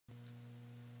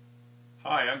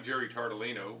Hi, I'm Jerry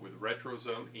Tartolino with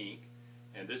RetroZone Inc.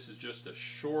 and this is just a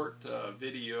short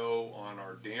video on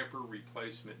our damper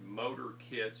replacement motor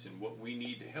kits and what we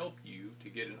need to help you to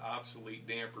get an obsolete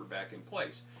damper back in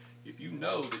place. If you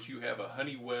know that you have a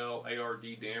Honeywell ARD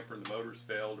damper and the motor's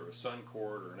failed, or a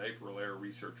Suncord or an Aprilaire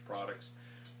Research Products,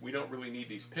 we don't really need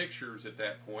these pictures at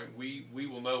that point. We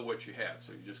will know what you have,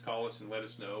 so you just call us and let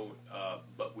us know.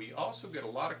 But we also get a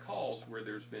lot of calls where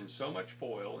there's been so much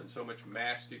foil and so much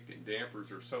mastic, and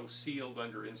dampers are so sealed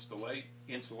under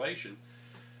insulation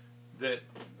that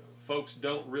folks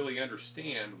don't really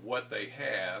understand what they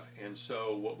have. And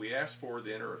so what we ask for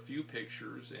then are a few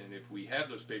pictures, and if we have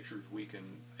those pictures we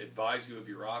can advise you of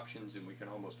your options, and we can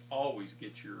almost always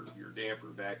get your damper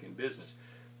back in business.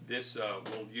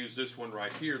 We'll use this one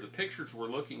right here. The pictures we're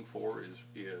looking for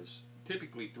is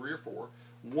typically 3 or 4.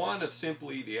 One of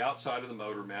simply the outside of the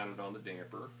motor mounted on the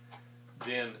damper,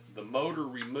 then the motor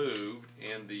removed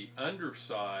and the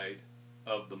underside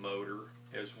of the motor,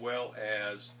 as well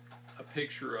as a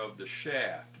picture of the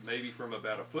shaft, maybe from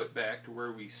about a foot back, to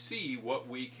where we see what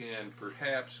we can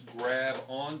perhaps grab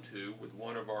onto with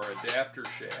one of our adapter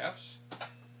shafts.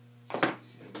 And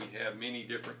we have many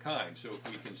different kinds, so if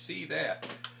we can see that.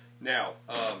 Now,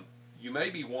 you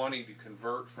may be wanting to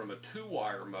convert from a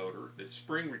 2-wire motor that's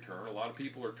spring return. A lot of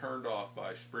people are turned off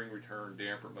by spring return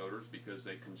damper motors because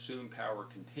they consume power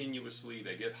continuously.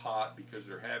 They get hot because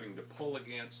they're having to pull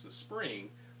against the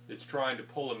spring that's trying to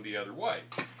pull them the other way.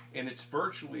 And it's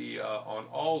virtually, on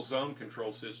all zone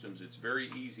control systems, it's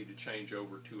very easy to change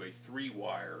over to a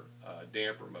 3-wire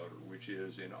damper motor, which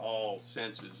is in all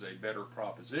senses a better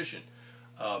proposition.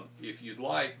 If you'd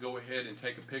like, go ahead and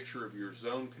take a picture of your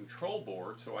zone control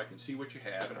board so I can see what you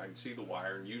have and I can see the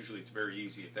wire, and usually it's very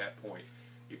easy at that point.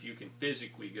 If you can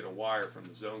physically get a wire from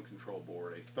the zone control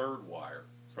board, a 3rd wire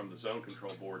from the zone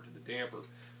control board to the damper,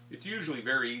 it's usually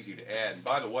very easy to add. And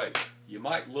by the way, you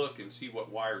might look and see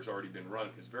what wire's already been run,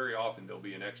 because very often there'll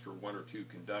be an extra 1 or 2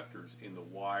 conductors in the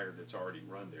wire that's already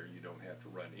run there. You don't have to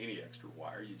run any extra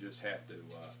wire. You just have to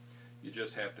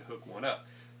hook one up.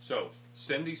 So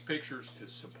send these pictures to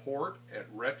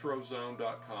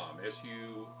support@retrozone.com,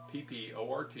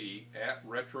 SUPPORT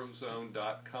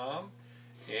 @retrozone.com,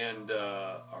 and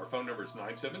our phone number is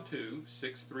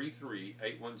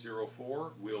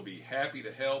 972-633-8104. We'll be happy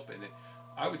to help, and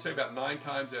I would say about 9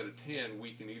 times out of 10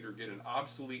 we can either get an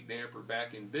obsolete damper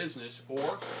back in business,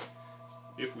 or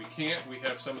if we can't, we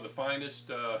have some of the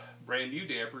finest brand new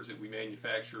dampers that we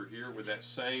manufacture here with that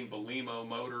same Belimo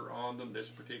motor on them. This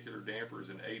particular damper is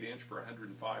an 8-inch for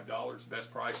 $105,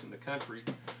 best price in the country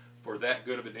for that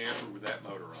good of a damper with that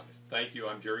motor on it. Thank you.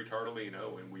 I'm Jerry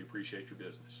Tartolino, and we appreciate your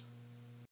business.